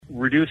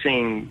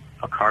reducing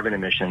carbon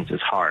emissions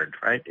is hard,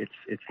 right?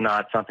 It's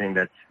not something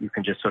that you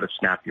can just sort of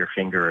snap your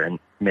finger and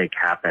make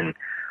happen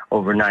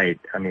overnight.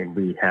 I mean,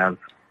 we have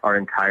our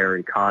entire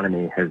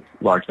economy has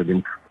largely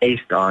been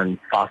based on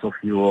fossil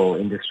fuel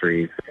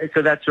industries.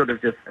 So that's sort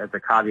of just as a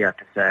caveat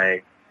to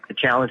say the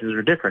challenges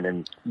are different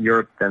in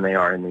Europe than they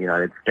are in the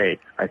United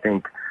States. I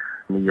think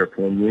in the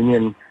European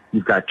Union,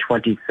 you've got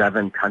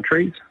 27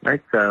 countries,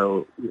 right?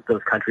 So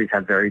those countries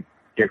have very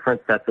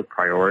different sets of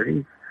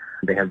priorities.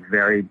 They have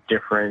very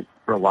different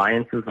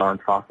reliances on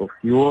fossil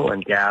fuel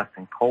and gas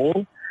and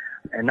coal.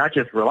 And not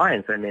just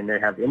reliance, I mean, they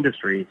have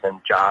industries and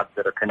jobs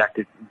that are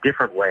connected in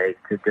different ways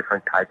to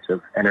different types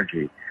of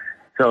energy.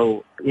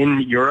 So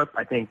in Europe,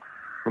 I think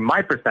from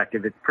my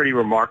perspective, it's pretty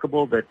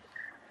remarkable that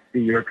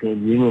the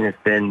European Union has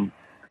been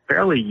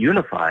fairly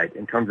unified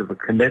in terms of a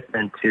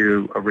commitment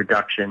to a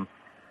reduction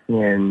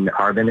in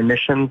carbon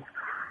emissions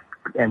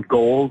and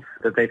goals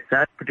that they've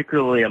set,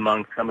 particularly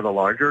among some of the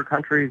larger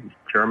countries.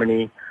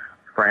 Germany,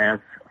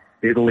 France,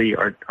 Italy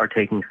are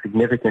taking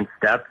significant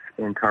steps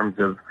in terms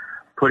of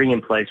putting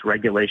in place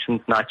regulations,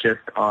 not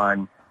just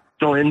on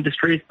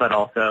industries, but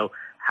also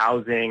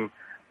housing,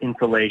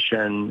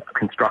 insulation,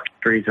 construction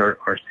industries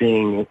are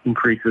seeing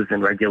increases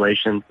in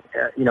regulations.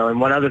 And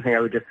one other thing I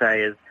would just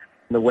say is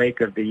in the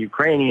wake of the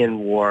Ukrainian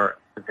war,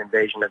 the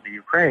invasion of the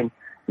Ukraine,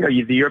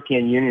 the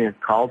European Union has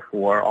called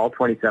for, all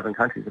 27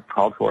 countries have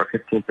called for a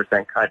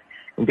 15% cut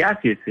in gas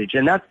usage.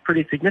 And that's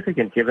pretty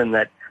significant given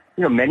that,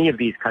 many of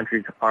these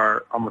countries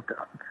are almost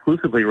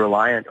exclusively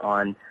reliant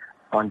on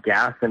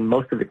gas, and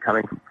most of it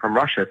coming from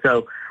Russia.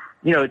 So,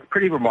 it's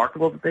pretty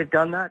remarkable that they've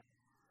done that.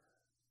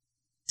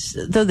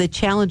 Though the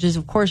challenges,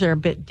 of course, are a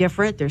bit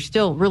different, they're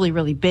still really,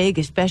 really big,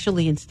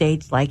 especially in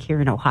states like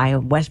here in Ohio,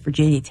 West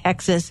Virginia,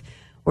 Texas,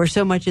 where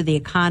so much of the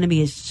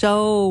economy is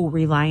so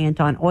reliant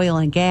on oil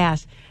and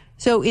gas.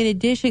 So in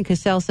addition,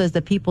 Cassell says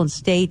the people in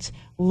states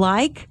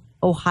like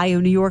Ohio,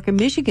 New York, and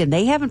Michigan,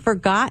 they haven't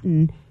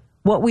forgotten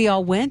what we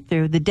all went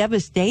through, the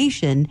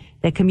devastation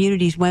that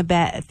communities went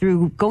back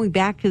through going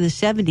back to the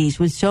 70s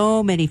when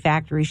so many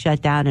factories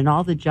shut down and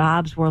all the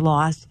jobs were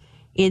lost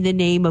in the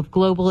name of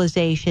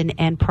globalization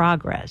and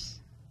progress.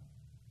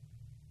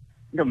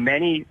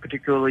 Many,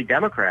 particularly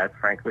Democrats,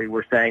 frankly,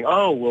 were saying,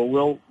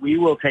 we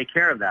will take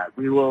care of that.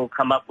 We will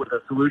come up with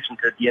a solution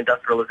to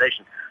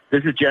deindustrialization.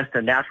 This is just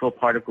a natural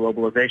part of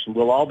globalization.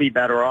 We'll all be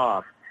better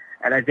off.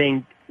 And I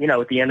think,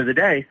 at the end of the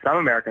day, some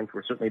Americans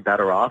were certainly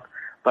better off.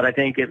 But I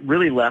think it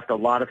really left a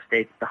lot of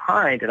states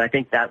behind, and I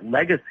think that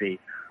legacy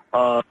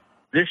of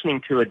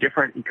transitioning to a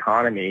different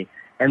economy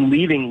and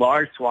leaving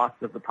large swaths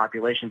of the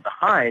population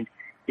behind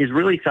is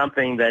really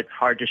something that's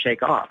hard to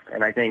shake off.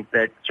 And I think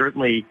that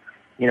certainly,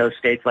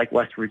 states like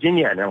West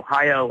Virginia and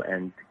Ohio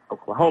and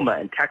Oklahoma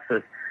and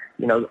Texas,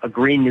 a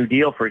Green New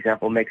Deal, for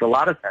example, makes a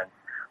lot of sense.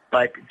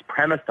 But it's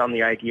premised on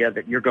the idea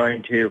that you're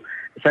going to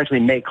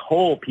essentially make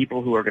whole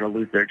people who are going to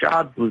lose their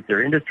jobs, lose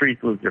their industries,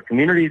 lose their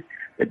communities,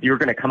 that you're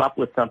going to come up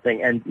with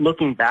something. And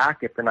looking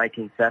back at the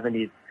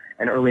 1970s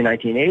and early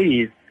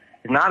 1980s is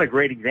not a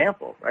great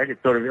example, right? It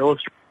sort of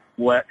illustrates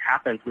what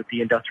happens with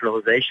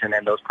deindustrialization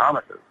and those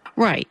promises.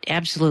 Right,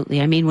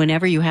 absolutely. I mean,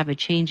 whenever you have a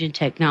change in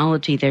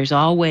technology, there's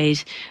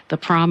always the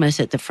promise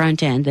at the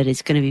front end that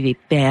it's going to be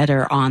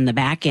better on the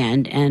back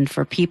end. And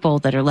for people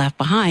that are left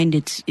behind,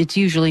 it's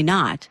usually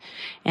not.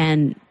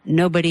 And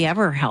nobody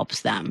ever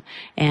helps them.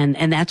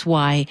 And that's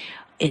why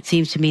it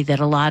seems to me that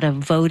a lot of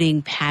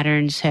voting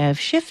patterns have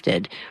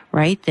shifted,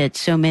 right? That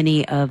so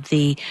many of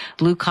the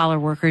blue-collar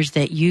workers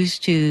that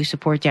used to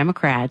support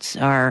Democrats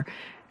are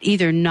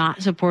either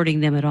not supporting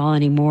them at all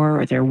anymore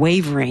or they're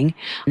wavering.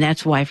 And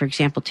that's why, for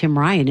example, Tim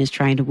Ryan is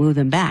trying to woo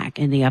them back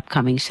in the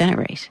upcoming Senate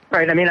race.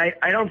 Right. I mean,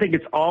 I don't think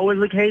it's always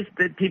the case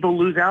that people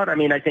lose out. I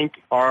mean, I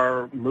think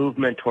our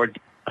movement toward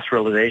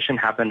industrialization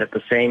happened at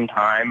the same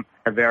time.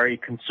 A very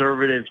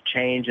conservative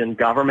change in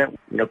government.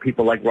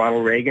 People like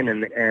Ronald Reagan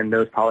and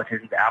those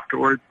politicians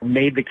afterwards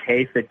made the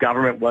case that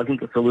government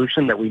wasn't the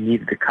solution, that we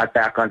needed to cut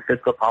back on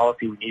fiscal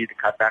policy, we needed to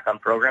cut back on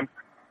programs.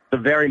 The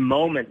very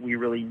moment we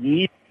really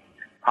need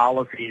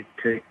policies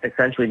to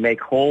essentially make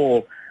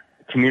whole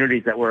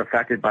communities that were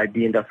affected by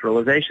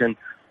deindustrialization,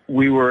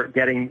 we were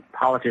getting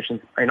politicians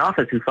in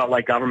office who felt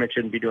like government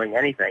shouldn't be doing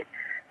anything.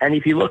 And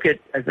if you look at,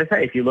 as I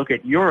say, if you look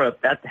at Europe,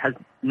 that has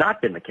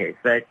not been the case.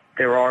 That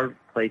there are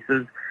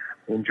places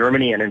in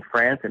Germany and in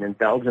France and in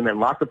Belgium and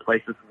lots of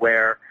places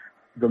where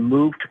the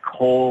move to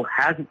coal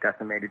hasn't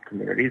decimated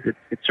communities.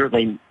 It's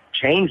certainly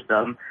changed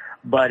them,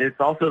 but it's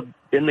also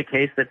been the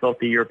case that both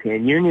the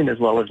European Union as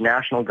well as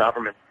national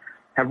governments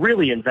have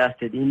really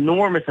invested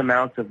enormous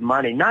amounts of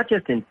money, not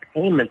just in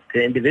payments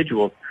to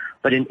individuals,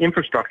 but in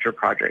infrastructure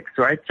projects,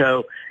 right?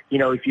 So,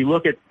 if you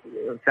look at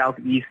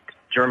Southeast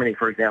Germany,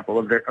 for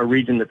example, a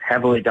region that's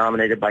heavily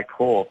dominated by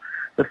coal,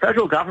 the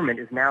federal government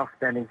is now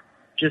spending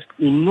just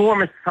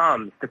enormous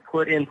sums to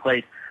put in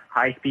place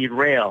high-speed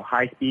rail,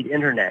 high-speed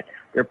internet.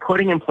 They're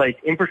putting in place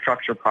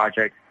infrastructure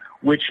projects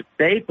which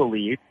they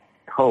believe,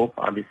 hope,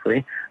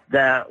 obviously,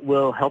 that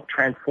will help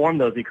transform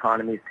those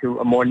economies to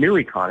a more new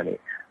economy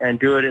and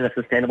do it in a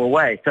sustainable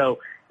way. So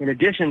in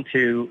addition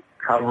to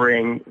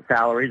covering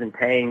salaries and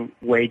paying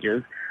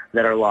wages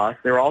that are lost.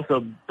 They're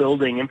also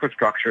building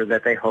infrastructure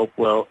that they hope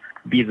will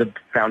be the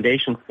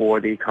foundation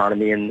for the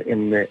economy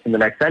in the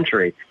next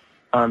century.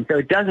 So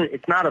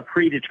it's not a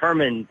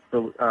predetermined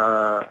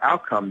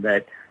outcome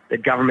that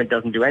government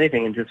doesn't do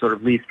anything and just sort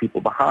of leaves people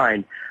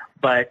behind.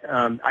 But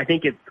I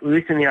think at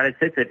least in the United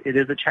States, it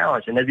is a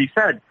challenge. And as you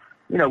said,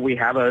 we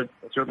have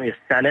certainly a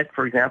Senate,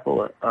 for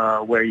example,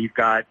 where you've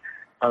got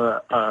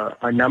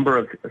a number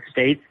of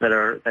states that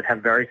have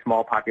very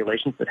small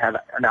populations that have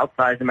an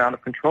outsized amount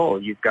of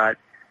control. You've got,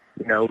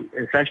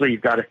 essentially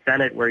you've got a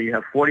Senate where you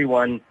have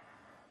 41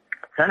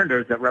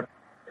 senators that represent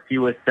as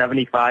few as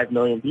 75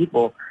 million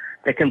people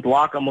that can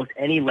block almost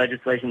any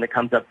legislation that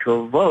comes up to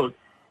a vote,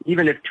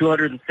 even if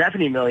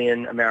 270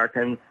 million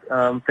Americans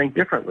think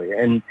differently.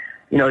 And,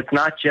 it's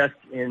not just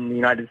in the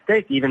United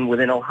States. Even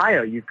within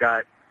Ohio, you've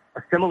got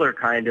a similar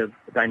kind of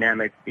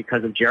dynamic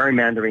because of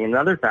gerrymandering and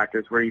other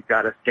factors where you've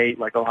got a state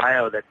like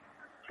Ohio that's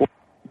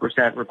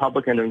 40%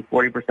 Republican and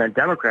 40%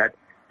 Democrat,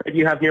 but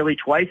you have nearly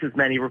twice as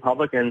many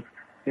Republicans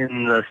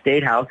in the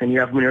state house and you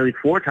have nearly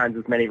 4 times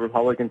as many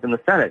Republicans in the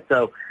Senate.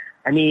 So,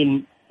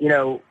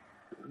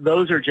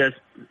 those are just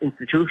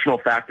institutional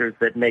factors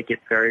that make it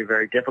very,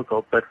 very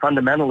difficult. But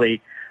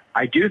fundamentally,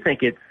 I do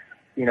think it's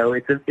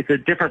a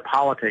different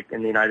politic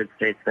in the United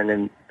States than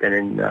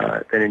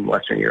in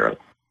Western Europe.